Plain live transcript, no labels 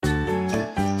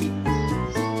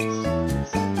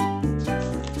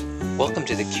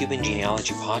Welcome to the Cuban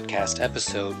Genealogy Podcast,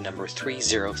 episode number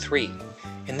 303.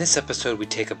 In this episode, we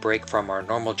take a break from our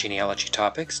normal genealogy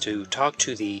topics to talk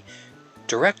to the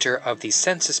Director of the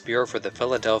Census Bureau for the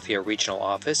Philadelphia Regional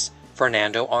Office,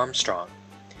 Fernando Armstrong.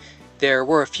 There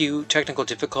were a few technical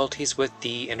difficulties with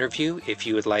the interview. If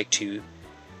you would like to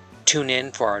tune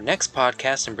in for our next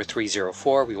podcast, number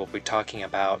 304, we will be talking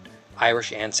about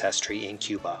Irish ancestry in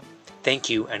Cuba. Thank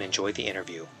you and enjoy the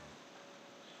interview.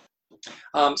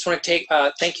 Just want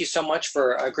to thank you so much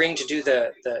for agreeing to do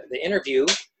the interview.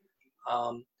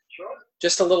 Sure.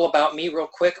 Just a little about me real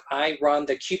quick. I run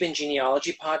the Cuban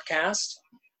Genealogy Podcast.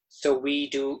 So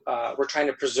we're trying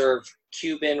to preserve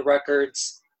Cuban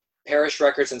records, parish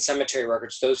records, and cemetery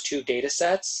records, those two data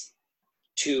sets,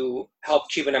 to help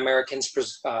Cuban Americans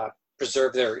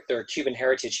preserve their Cuban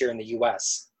heritage here in the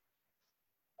U.S.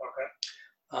 Okay.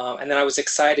 And then I was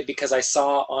excited because I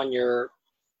saw on your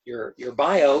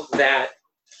bio that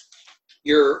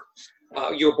you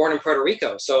were born in Puerto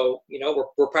Rico, so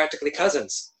we're practically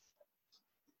cousins.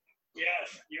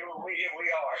 Yes, we are.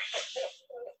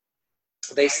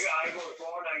 I was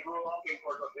born and grew up in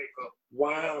Puerto Rico.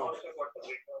 Wow.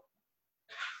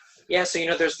 Yeah, so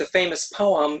there's the famous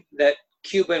poem that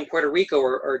Cuba and Puerto Rico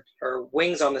are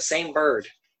wings on the same bird.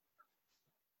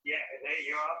 Yeah,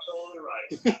 you're absolutely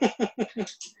right.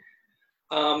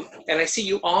 And I see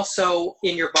you also,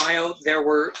 in your bio,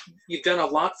 you've done a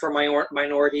lot for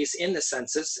minorities in the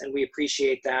census, and we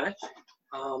appreciate that.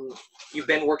 You've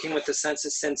been working with the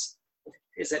census since,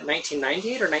 is it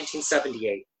 1998 or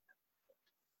 1978?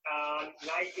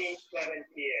 1978.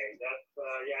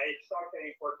 It started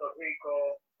in Puerto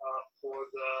Rico for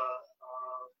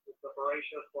the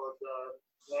preparation for the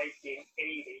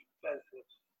 1980 census.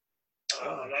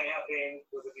 And I have been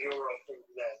with the Bureau since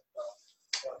then.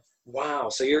 Wow,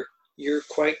 so you'd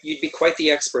be quite the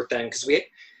expert then, because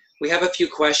we have a few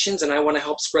questions, and I want to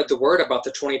help spread the word about the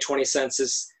 2020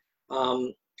 census,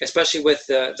 especially with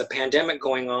the pandemic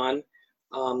going on.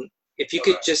 If you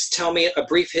could just tell me a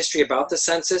brief history about the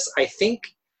census. I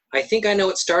think I know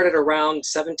it started around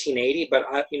 1780, but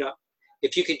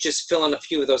if you could just fill in a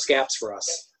few of those gaps for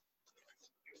us.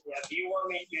 Yeah, do you want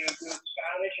me to do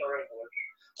Spanish or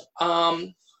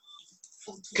English?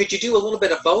 Could you do a little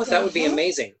bit of both? That would be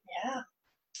amazing. Yeah.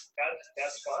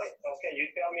 That's fine. Okay, you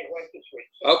tell me when to switch.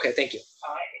 Okay, thank you.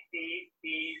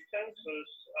 The census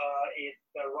is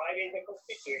right in the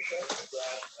Constitution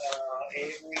that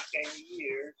every 10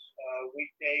 years we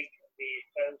take the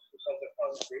census of the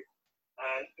country,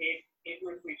 and it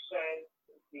represents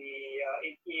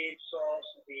it gives us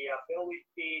the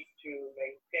ability to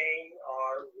maintain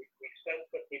our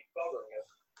representative government,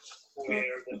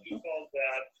 where the people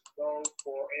that go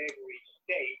for every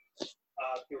state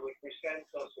to represent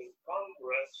us in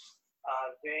Congress,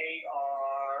 they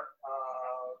are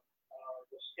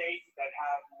the states that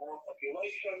have more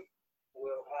population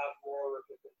will have more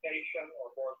representation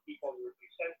or more people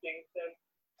representing them.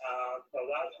 So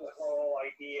that's the whole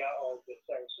idea of the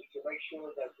census, to make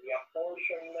sure that the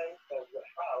apportionment of the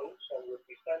House of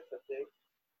Representatives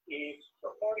is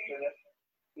proportionate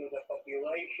to the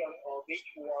population of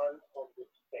each one of the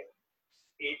states.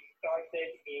 It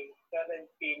started in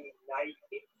 1790.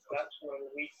 That's when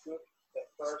we took the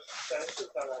first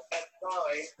census, and at that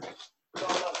time,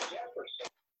 Thomas Jefferson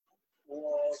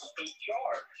was in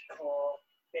charge of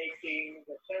taking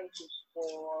the census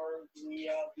for the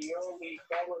early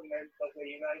government of the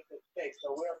United States.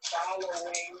 So we're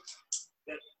following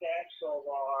the steps of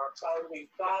our founding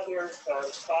fathers and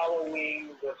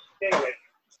following the spirit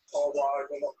of our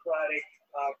democratic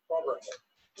government.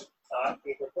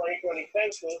 In the 2020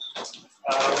 census,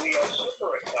 we are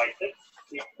super excited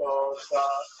because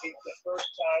it's the first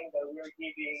time that we're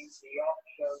giving the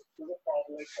option to the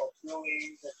public of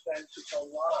doing the census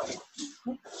online.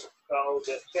 So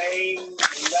the same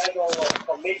level of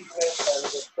commitment and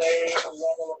the same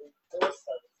level of importance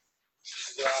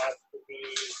that the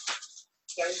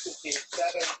census in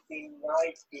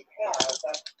 1790 has,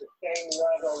 that's the same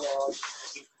level of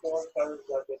importance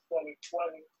that the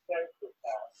 2020 census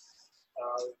has.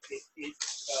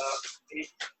 It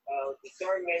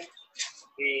determines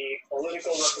the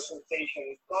political representation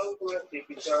in Congress. It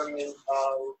determines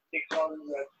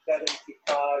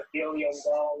 $675 billion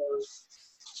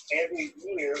every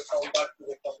year come back to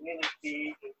the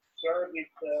community in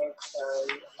services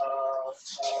and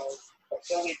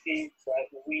facilities that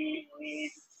we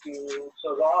need to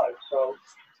survive. So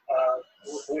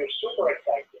we're super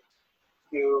excited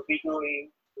to be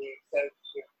doing the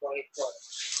census in 2020.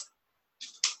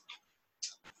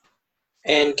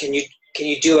 And can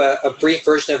you do a brief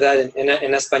version of that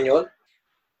in Espanol?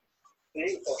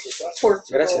 Sí, por supuesto.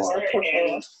 Gracias.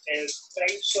 El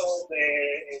censo,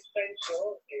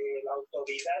 la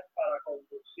autoridad para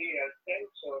conducir el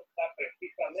censo está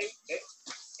precisamente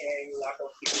en la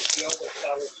Constitución de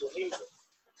Estados Unidos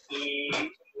y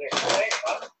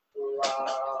refleja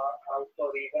la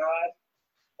autoridad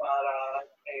para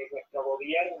nuestro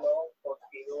gobierno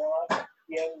continuar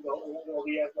siendo un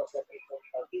gobierno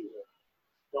representativo,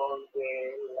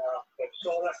 donde las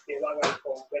personas que van al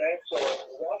Congreso en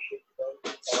Washington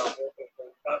para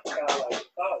representar cada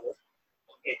estado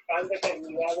están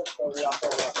determinados por la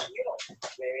población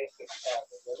de ese estado,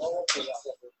 de modo que la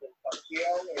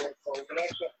representación en el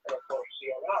Congreso es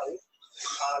proporcional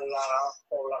a la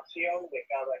población de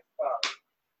cada estado.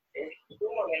 Es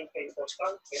sumamente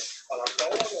importante para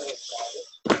todos los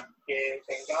estados que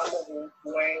tengamos un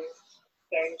buen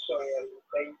censo en el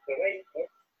 2020,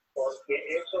 porque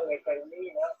eso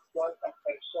determina cuántas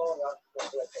personas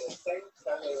nos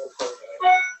representan en el Congreso,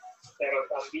 pero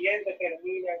también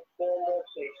determina cómo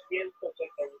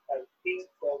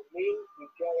 675 mil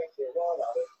millones de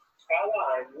dólares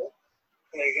cada año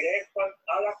regresan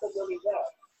a la comunidad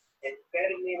en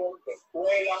términos de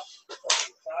escuelas,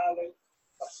 hospitales,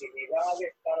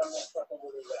 facilidades para nuestra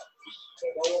comunidad.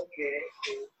 De modo que el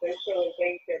censo del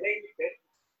 2020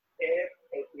 es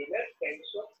el primer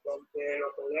censo donde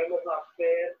lo podemos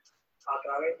hacer a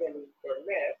través del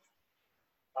internet,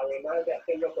 además de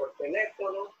hacerlo por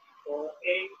teléfono o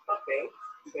en papel,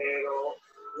 pero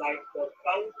la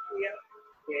importancia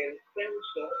del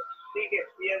censo sigue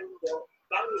siendo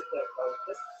tan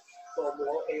importante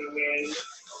como en el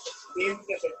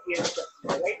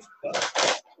 1790,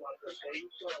 cuando se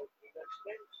hizo el primer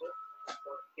censo,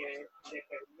 porque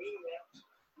determina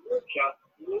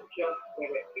muchos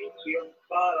beneficios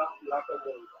para la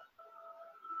comunidad.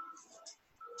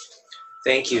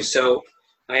 Thank you. So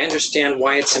I understand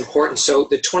why it's important. So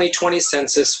the 2020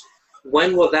 census,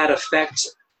 when will that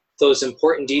affect those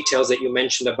important details that you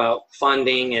mentioned about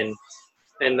funding and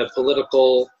the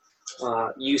political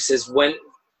uses?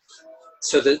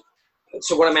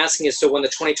 So what I'm asking is, so when the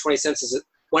 2020 census,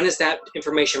 when is that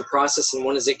information processed and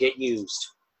when does it get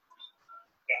used?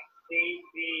 The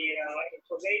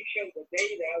information, the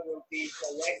data will be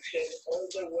collected all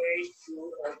the way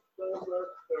to October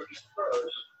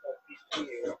 31st of this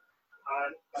year.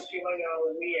 And as you know,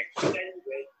 we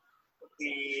extended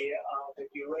the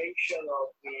duration of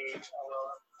the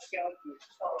county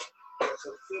stop,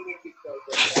 assuming because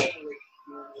the language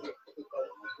to do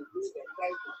the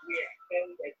census, we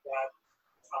extended that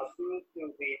due to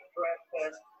the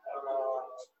present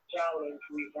challenge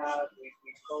we have with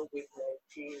the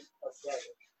COVID-19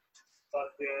 pandemic. But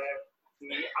the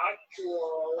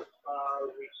actual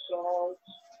results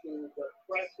to the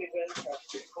President of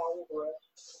the Congress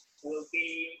will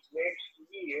be next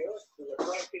year. To the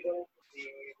President, the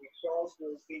results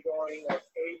will be going at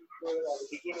the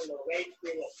beginning of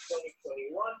April of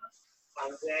 2021.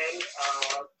 And then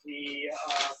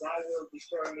that will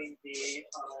determine the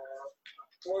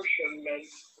apportionment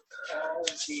of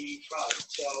the funds.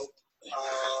 So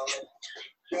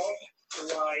just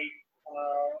like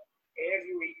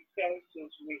every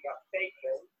census we have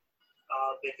taken,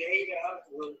 the data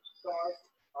will start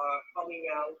coming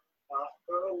out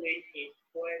early in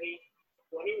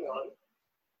 2021,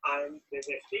 and the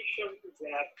decisions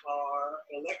that our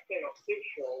elected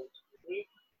officials need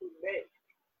to make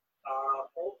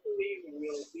hopefully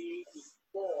will be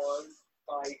informed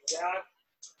by that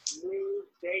new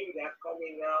data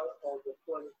coming out of the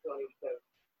 2020 census.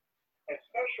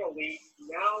 Especially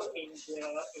now in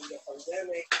the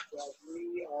pandemic that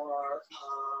we are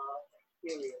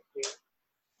experiencing,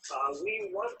 we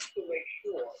want to make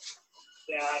sure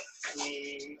that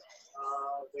the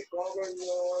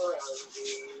governor and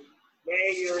the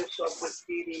mayors of the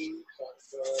cities and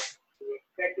the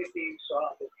executives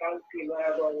at the county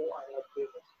level and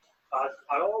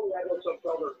at all levels of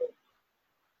government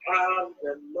have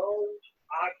the most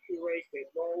accurate, the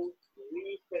most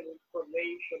recent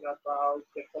information about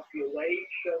the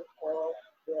population of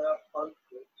the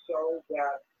country, so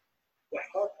that the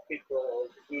hospitals,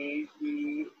 the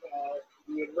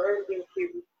emergency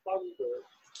responders,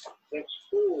 the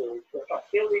schools, the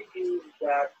facilities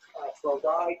that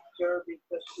provide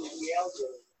services to the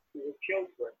elderly, to the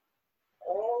children,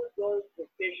 all those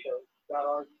decisions that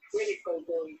are critical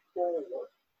going forward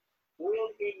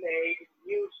will be made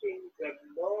using the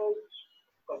most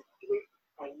complete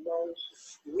and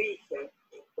most recent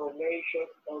information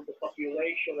on the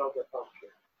population of the country.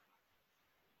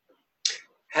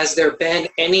 Has there been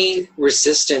any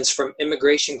resistance from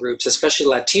immigration groups, especially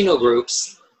Latino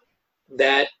groups,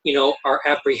 that are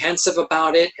apprehensive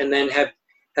about it, and then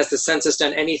has the census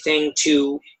done anything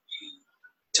to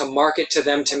market to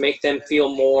them to make them feel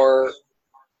more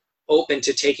open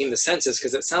to taking the census?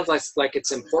 Because it sounds like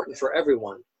it's important for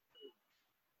everyone.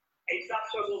 It's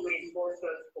absolutely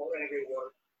important for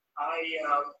everyone.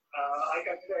 I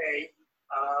can say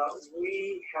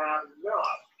we have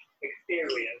not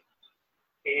experienced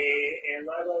a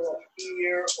level of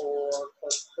fear or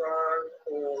concern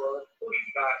or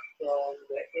pushback from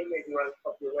the immigrant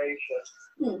population.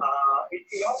 It's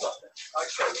the opposite,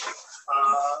 actually.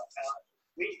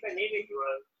 Recent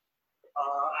immigrants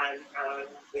and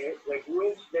the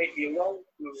groups they belong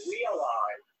to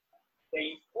realize the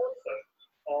importance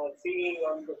of being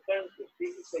on the census.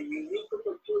 This is a unique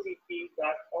opportunity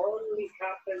that only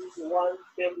happens once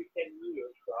every 10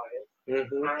 years, right?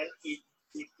 Mm-hmm. And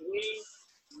if we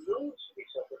lose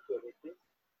this opportunity,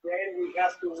 then we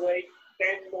have to wait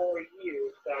 10 more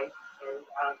years. And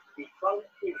the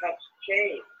country has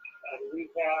changed, and we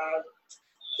have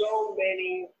so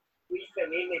many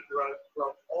recent immigrants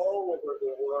from all over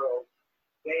the world.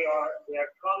 They are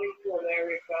coming to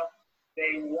America.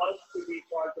 They want to be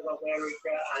part of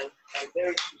America, and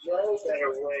there's no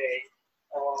better way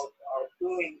of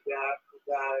doing that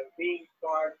than being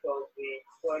part of the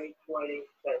 2020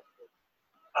 census.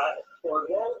 For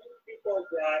those people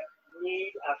that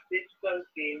need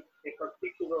assistance in a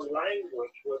particular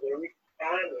language, whether it's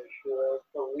Spanish or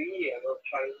Korean or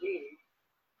Chinese,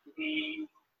 the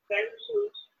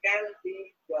census can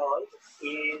be done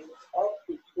in up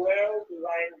to 12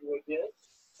 languages.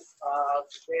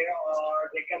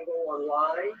 They can go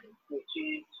online, which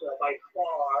is by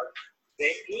far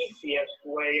the easiest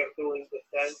way of doing the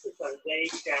census, and they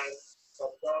can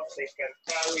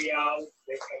carry out,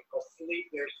 they can complete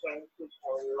their census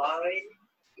online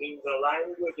in the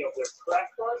language of their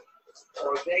preference,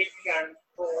 or they can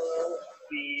call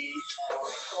the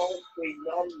toll-free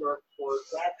number for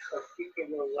that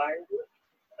particular language,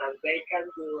 and they can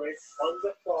do it on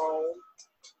the phone,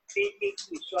 speaking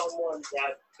to someone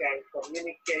that can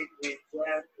communicate with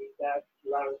them in that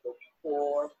language.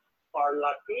 For our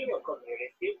Latino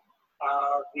community,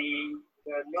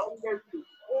 the number to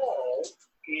call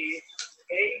is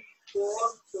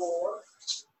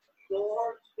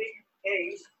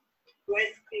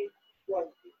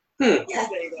 844-468-2020. Let me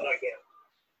say that again.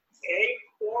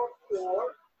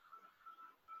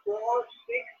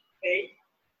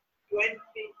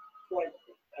 844-468-2020.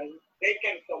 And they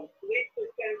can complete the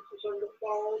census on the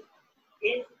phone.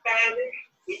 In Spanish,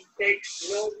 it takes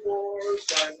no more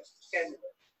than 10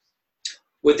 minutes.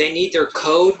 Would they need their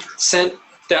code sent,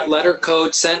 that letter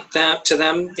code sent to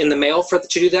them in the mail to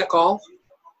do that call?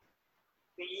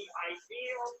 The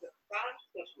idea of the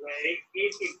fastest way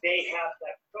is if they have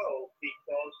that code,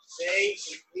 because they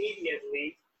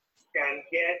immediately can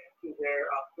get to their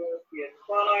appropriate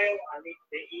file, and it's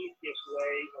the easiest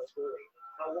way of doing it.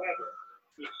 However,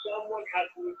 if someone has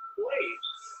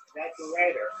replaced that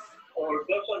letter or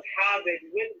doesn't have it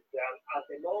with them at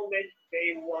the moment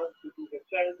they want to do the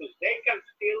census, they can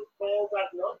still call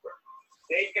that number.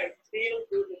 They can still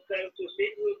do the census.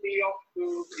 It will be up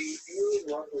to the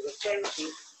viewer of the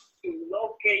census to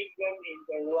locate them in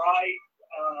the right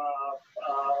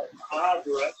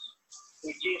address,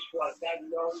 which is what that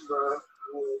number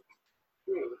would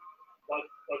do. But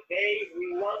we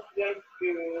want them to,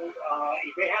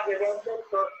 if they have the number,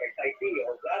 perfect,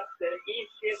 ideal. That's the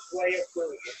easiest way of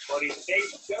doing it. But if they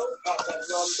don't have that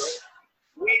number,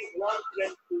 we want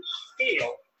them to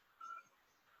still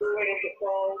do it on the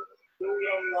phone, do it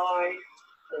online,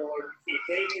 or if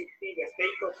they receive a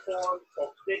paper form,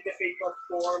 complete the paper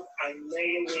form and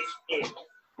mail it in.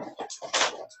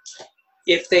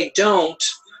 If they don't,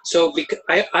 so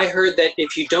I heard that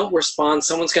if you don't respond,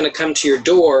 someone's going to come to your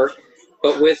door.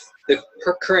 But with the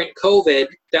current COVID,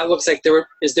 that looks like there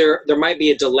might be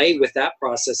a delay with that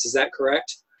process. Is that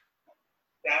correct?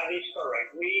 That is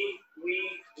correct. We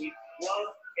want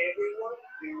everyone to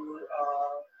do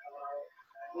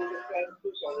the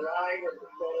census online on the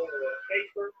phone or on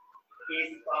paper.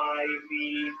 If by the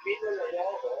middle of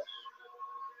August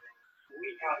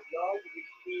we have not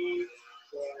received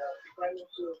the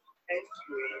census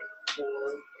entry for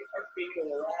a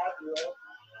particular address,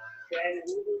 then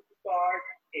we will start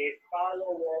a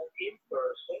follow-up in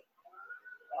person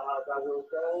that will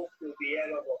go to the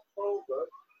end of October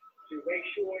to make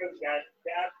sure that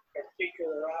that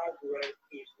particular address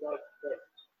is not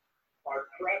fixed. Our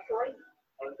preference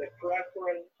and the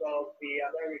preference of the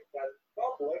American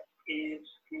public is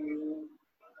to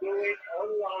do it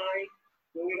online,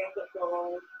 do it on the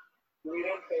phone, do it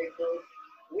on paper.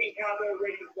 We have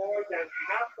already more than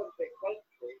half of the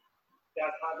country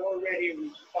that have already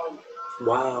responded.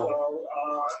 Wow. So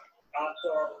as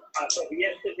of as of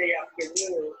yesterday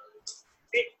afternoon,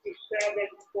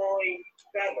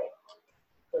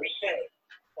 57.7%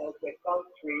 of the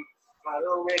country had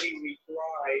already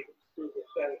replied to the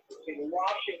census. In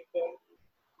Washington,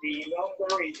 the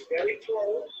number is very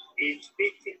close. It's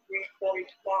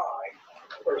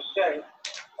 53.5%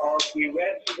 of the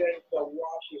residents of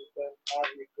Washington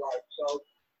have replied. So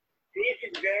this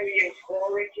is very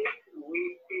encouraging. We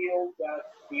feel that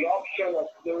the option of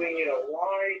doing it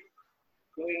online,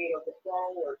 doing it on the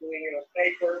phone, or doing it on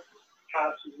paper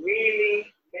has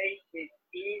really made it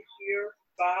easier,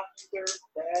 faster,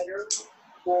 better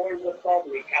for the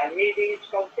public. And it is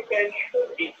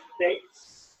confidential. It's safe.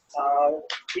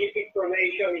 This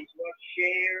information is not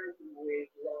shared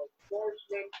with law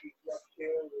enforcement, it's not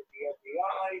shared with the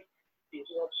FBI,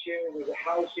 it's not shared with the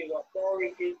housing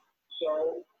authorities.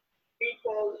 So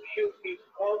people should be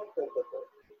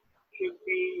comfortable, should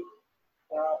be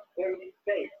very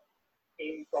safe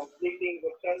in completing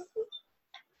the census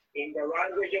in the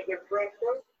language of their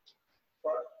preference,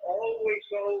 but always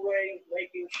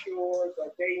making sure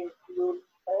that they include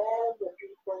all the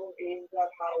people in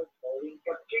that household, in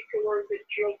particular the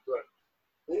children.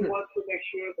 We want to make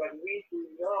sure that we do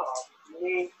not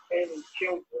miss any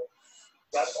children,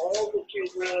 that all the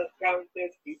children are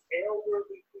counted, the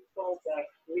elderly people that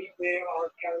live there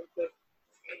are counted.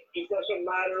 It doesn't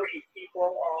matter if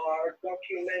people are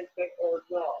documented or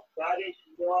not. That is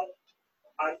not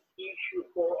an issue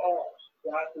for us.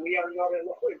 That we are not a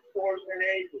law enforcement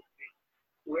agency.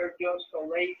 We're just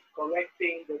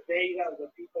collecting the data of the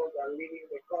people that live in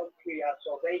the country as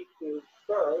of April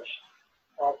 1st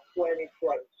of 2020.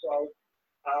 So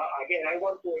again, I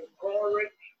want to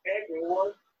encourage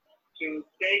everyone to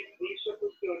take this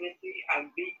opportunity and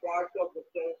be part of the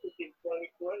census in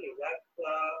 2020. That's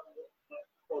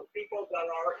for people that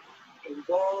are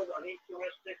involved and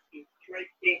interested in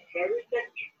tracing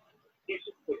heritage. This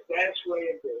is the best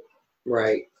way of doing it.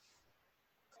 Right.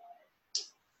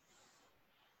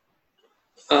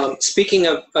 Speaking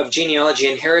of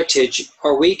genealogy and heritage,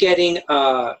 are we getting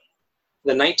the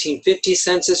 1950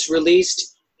 census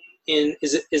released in,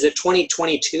 is it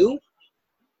 2022?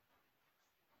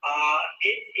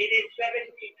 It is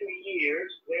 72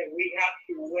 years. Then we have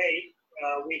to wait.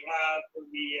 We have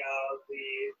the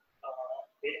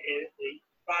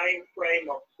time frame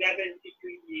of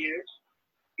 72 years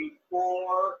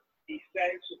before the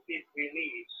census is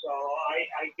released. So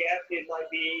I guess it might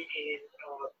be in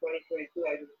 2022.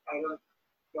 I don't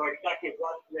know exactly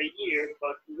what's the year,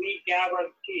 but we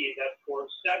guarantee that for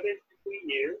 72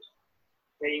 years,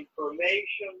 the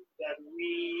information that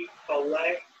we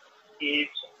collect is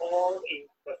all in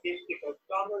statistical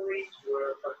summaries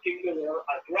where particular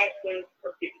addresses,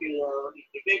 particular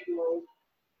individuals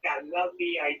cannot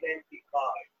be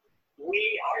identified.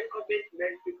 Our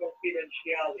commitment to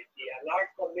confidentiality and our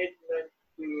commitment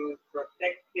to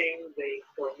protecting the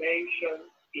information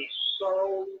is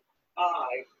so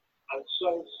high and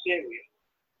so serious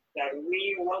that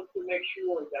we want to make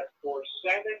sure that for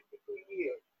 72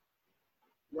 years,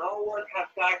 no one has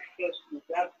access to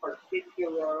that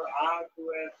particular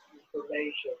address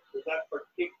information, to that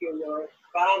particular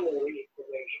family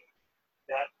information,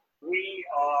 that we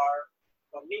are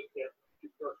committed to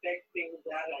protecting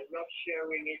that and not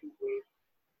sharing it with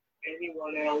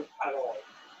anyone else at all.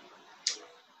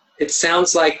 It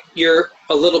sounds like you're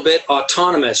a little bit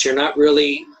autonomous. You're not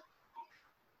really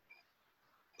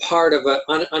part of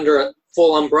under a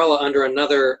full umbrella under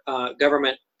another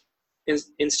government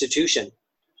institution.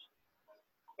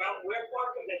 Well, we're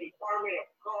part of the Department of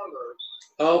Commerce.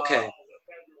 Okay. Of the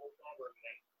federal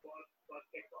government, but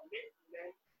the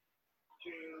commitment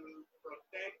to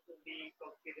protect the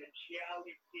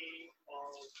confidentiality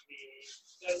of the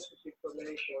census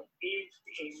information is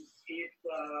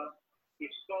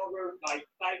covered by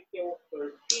Title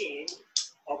 13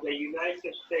 of the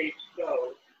United States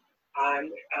Code,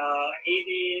 and it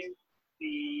is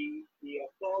the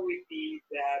authority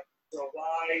that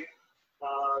provides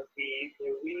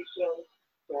the reason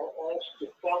for us to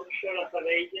function as an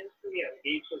agency and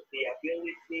gives us the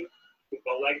ability to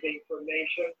collect the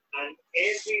information, and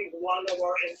every one of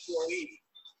our employees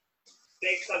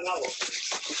takes an oath to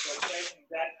protect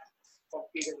that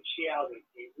confidentiality.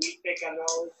 We take an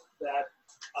oath that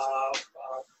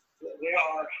there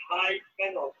are high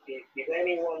penalties if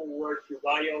anyone were to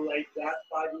violate that.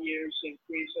 5 years in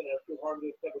prison and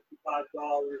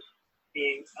 $275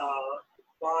 in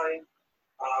fine.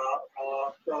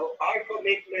 So our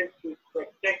commitment to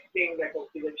protecting the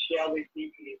confidentiality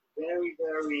is very,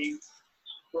 very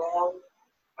strong,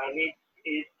 and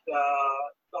it's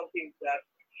something that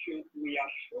should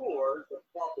reassure the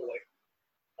public,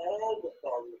 all the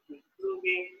public,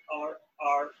 including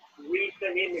are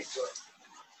recent immigrants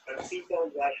and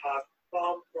people that have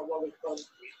come from other countries.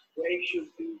 They should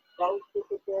be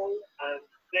comfortable and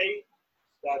safe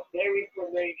that their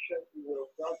information will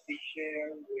not be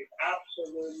shared with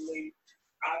absolutely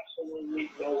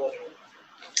no one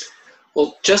else.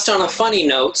 Well, just on a funny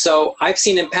note, so I've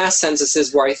seen in past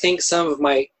censuses where I think some of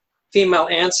my female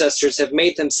ancestors have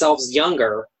made themselves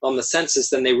younger on the census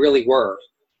than they really were.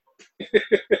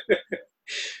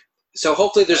 So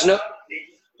hopefully there's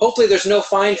no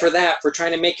fine for that, for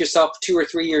trying to make yourself 2 or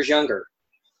 3 years younger.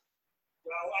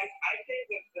 Well, I think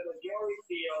that the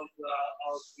majority of the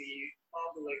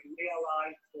public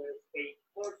realize the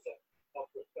importance of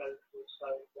the census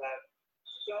and that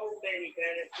so many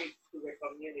benefits to the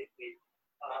community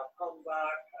come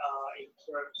back in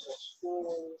terms of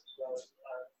schools and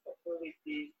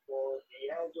facilities for the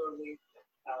elderly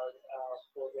and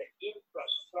for the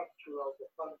infrastructure of the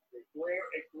country, where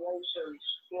a grocery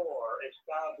store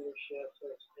establishes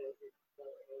its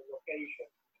location,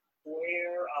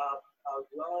 where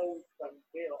roads are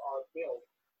built,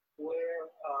 where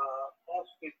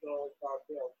hospitals are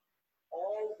built.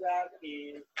 All that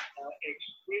is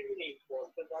extremely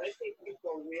important. I think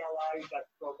people realize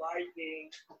that providing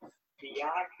the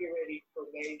accurate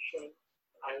information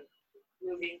and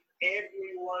including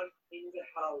everyone in the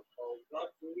household,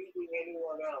 not leaving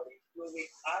anyone out, including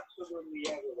absolutely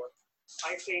everyone.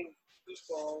 I think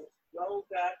people know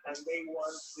that and they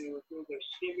want to do their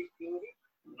civic duty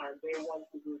and they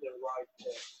want to do the right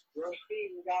thing. We're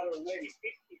seeing that already.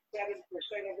 57%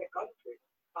 of the country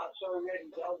has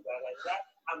already done that, and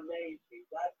that's amazing.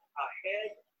 That's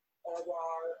ahead of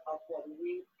what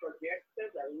we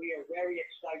projected, and we are very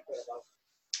excited about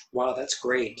it. Wow, that's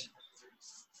great.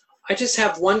 I just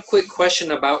have one quick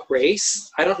question about race.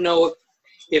 I don't know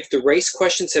if the race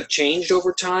questions have changed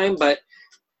over time, but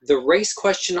the race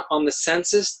question on the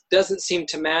census doesn't seem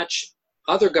to match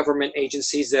other government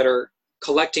agencies that are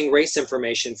collecting race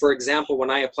information. For example, when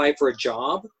I apply for a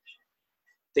job,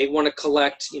 they want to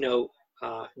collect,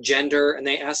 gender, and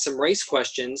they ask some race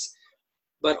questions,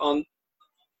 but on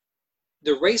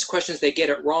the race questions, they get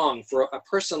it wrong. For a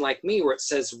person like me, where it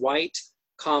says white,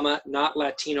 comma, not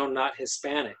Latino, not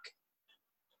Hispanic.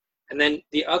 And then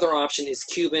the other option is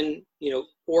Cuban,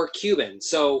 or Cuban.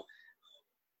 So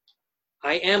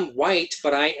I am white,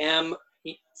 but I am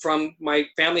my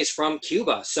family's from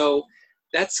Cuba. So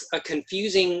that's a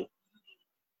confusing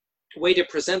way to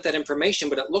present that information,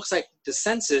 but it looks like the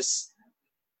census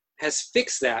has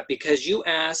fixed that, because you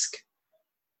ask,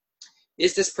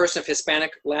 is this person of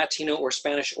Hispanic, Latino, or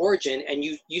Spanish origin? And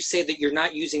you say that you're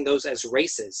not using those as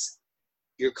races.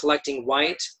 You're collecting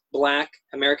white, black,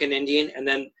 American Indian, and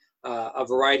then a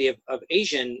variety of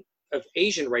Asian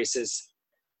races.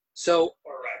 So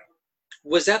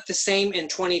was that the same in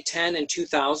 2010 and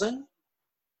 2000?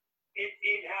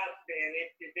 It has been.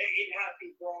 It has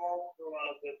evolved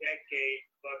throughout the decade,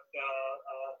 but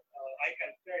I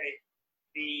can say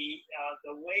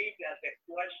the way that the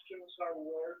questions are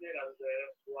worded and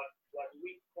what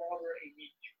we cover in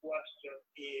each question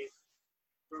is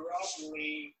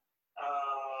broadly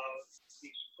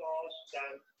discussed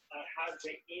and has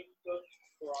the input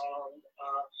from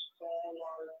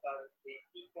scholars and the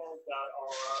people that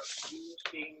are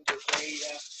using the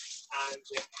data and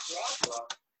the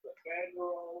programs, the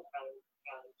federal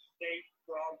and state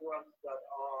programs that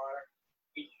are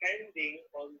depending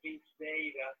on this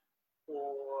data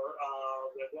for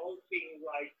the Voting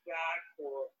Rights Act,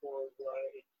 for the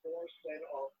enforcement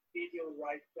of Civil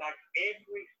Rights Act.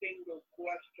 Every single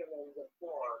question on the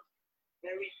form,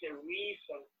 there is a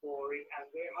reason for it, and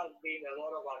there has been a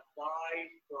lot of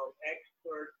advice from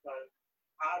experts and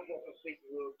advocacy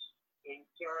groups in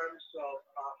terms of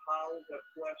how the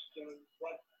question,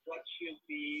 what should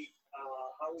be,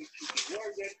 how it should be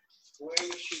worded, where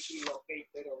it should be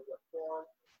located on the form.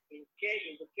 In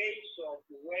the case of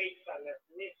race and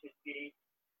ethnicity,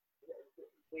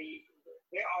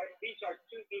 these are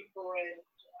two different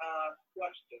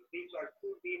questions. These are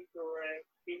two different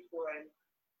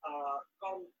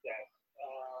concepts.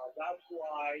 That's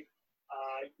why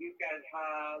you can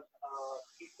have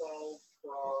people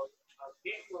from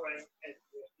different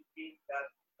ethnicities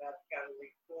that can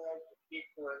refer to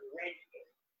different races.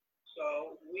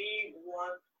 So we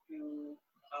want to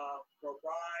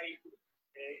provide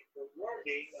the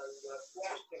wording and the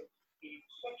questions in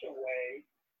such a way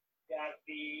that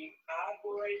the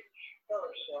average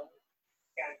person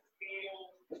can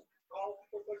feel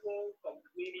comfortable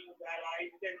completing that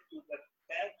item to the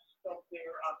best of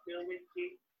their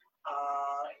ability,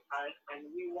 and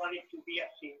we want it to be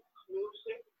as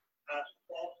inclusive as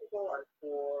possible. And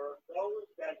for those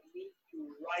that need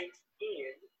to write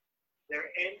in, their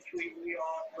entry, we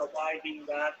are providing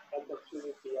that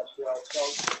opportunity as well. So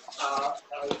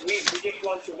we just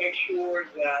want to make sure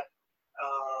that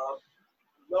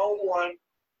no one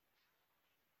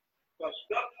does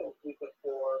not complete the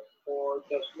form or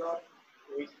does not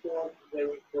report their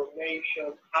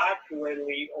information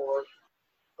accurately or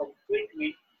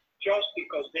completely just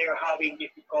because they're having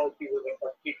difficulty with a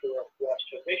particular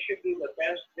question. They should do the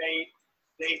best they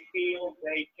feel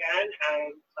they can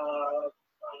and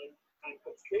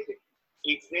contribute.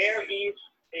 If there is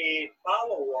a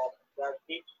follow-up that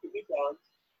needs to be done,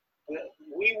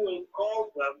 we will call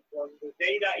them when the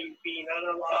data is being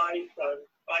analyzed and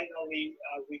finally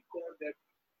recorded.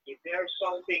 If there's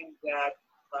something that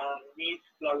needs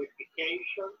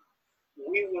clarification,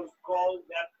 we will call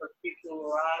that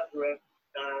particular address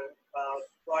and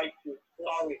try to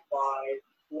clarify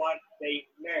what they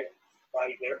meant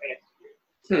by their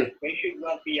entry. They should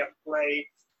not be afraid.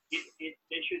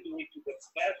 They should do it to the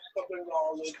best of their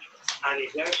knowledge, and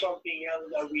if there's something else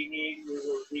that we need, we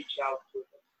will reach out to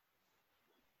them.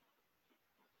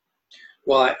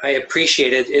 Well, I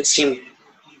appreciate it. It seemed,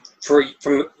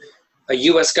 from a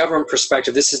U.S. government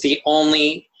perspective, this is the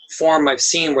only form I've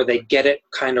seen where they get it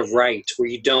kind of right, where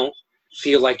you don't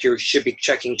feel like you should be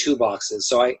checking two boxes.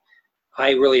 So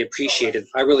I really appreciated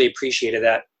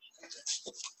that.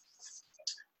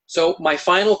 So my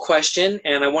final question,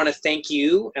 and I want to thank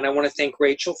you and I want to thank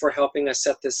Rachel for helping us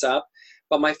set this up.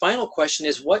 But my final question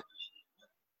is,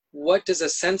 what does a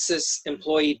census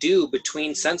employee do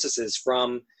between censuses?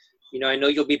 From, I know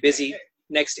you'll be busy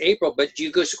next April, but do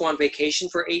you just go on vacation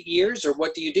for 8 years, or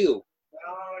what do you do?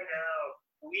 No.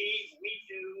 We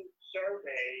do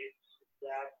surveys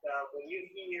that when you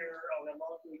hear on a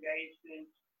monthly basis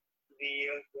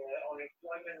the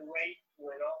unemployment rate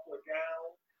went up or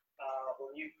down,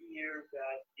 when you hear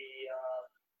that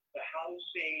the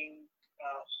housing,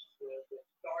 the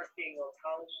starting of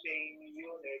housing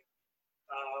units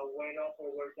went up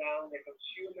or were down, the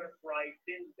consumer price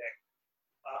index,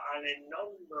 and a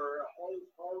whole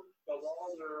host of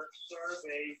other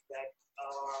surveys that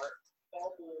are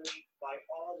published by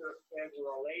other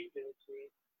federal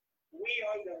agencies. We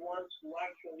are the ones who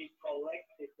actually collect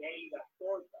the data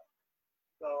for them.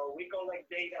 So we collect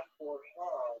data for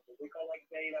HUD, we collect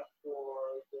data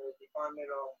for the Department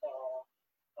of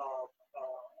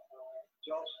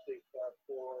Justice,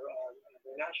 for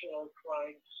the National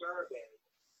Crime Survey.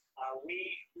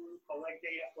 We collect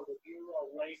data for the Bureau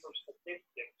of Labor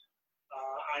Statistics,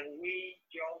 and we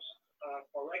just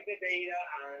collect the data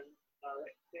and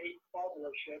they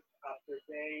publish it after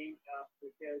they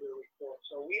prepare the report.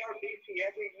 So we are busy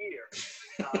every year.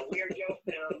 We are just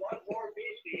a lot more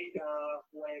busy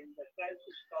when the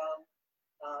census comes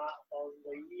on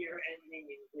the year ending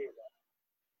in 0.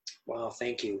 Wow,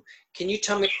 thank you. Can you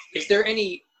tell me, is there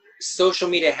any social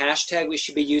media hashtag we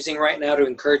should be using right now to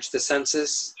encourage the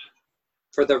census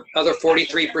for the other 43%?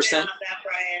 I can jump in on that,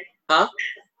 Brian. Huh?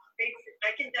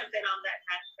 I can jump in on that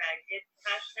hashtag. It's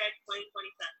hashtag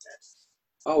 2020 census.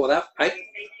 Oh, well, Thank you.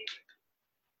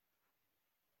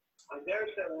 And there's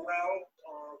a wealth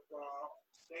of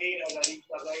data that is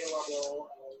available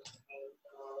and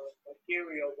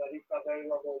material that is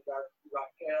available that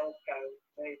Raquel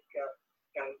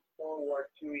can forward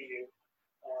to you.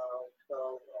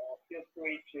 So feel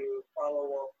free to follow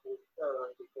up with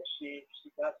her because she's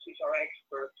our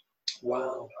expert.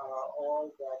 Wow.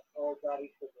 On all that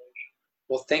information.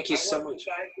 Well, thank you so much.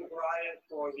 Thank you, Brian,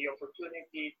 for the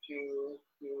opportunity to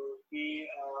be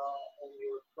on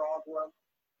your program.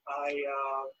 I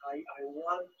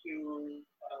want to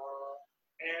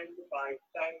end by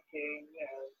thanking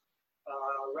and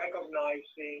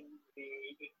recognizing the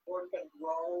important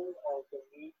role of the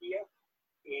media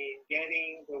in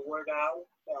getting the word out,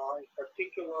 in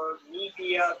particular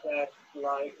media that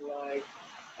like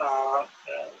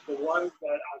the ones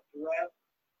that address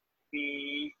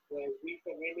the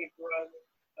recent immigrants,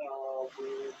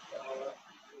 the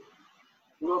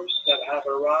groups that have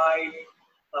arrived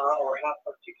or have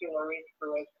particular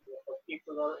interest in a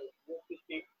particular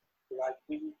ethnicity, like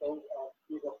digital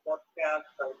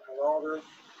podcasts and others.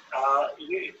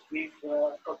 This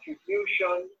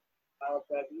contribution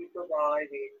that you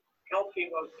provide in helping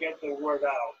us get the word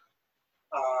out.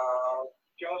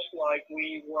 Just like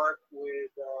we work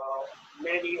with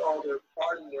many other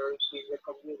partners in the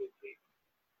community.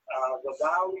 The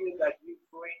value that you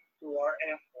bring to our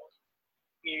effort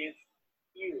is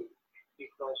huge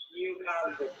because you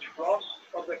have the trust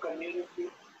of the community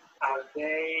and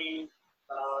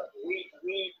we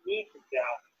need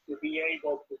that to be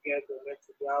able to get the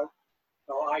message out.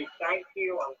 So I thank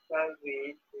you and thank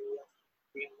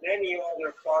the many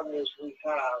other partners we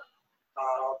have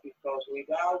because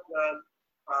without them,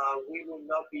 we will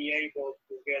not be able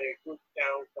to get a good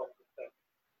sound from the census.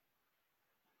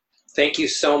 Thank you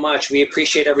so much. We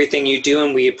appreciate everything you do,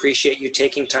 and we appreciate you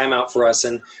taking time out for us,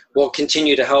 and we'll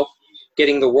continue to help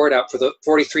getting the word out for the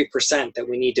 43% that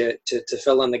we need to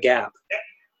fill in the gap.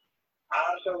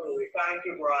 Absolutely. Thank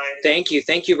you, Brian. Thank you.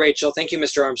 Thank you, Rachel. Thank you,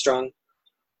 Mr. Armstrong.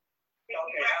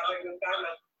 Okay, have a good time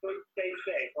and please stay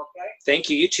safe, okay?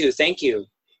 Thank you. You too. Thank you.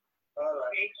 All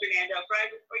right. Thanks, Fernando.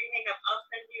 Brian, before you hang up, I'll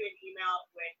send you an email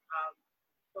with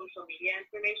social media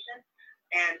information.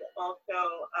 And also,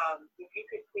 if you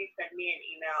could please send me an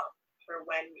email for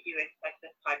when you expect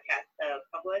this podcast to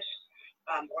publish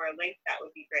or a link, that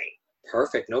would be great.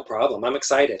 Perfect. No problem. I'm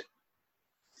excited.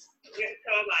 Yes,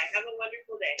 so am I. Have a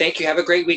wonderful day. Thank you. Have a great week.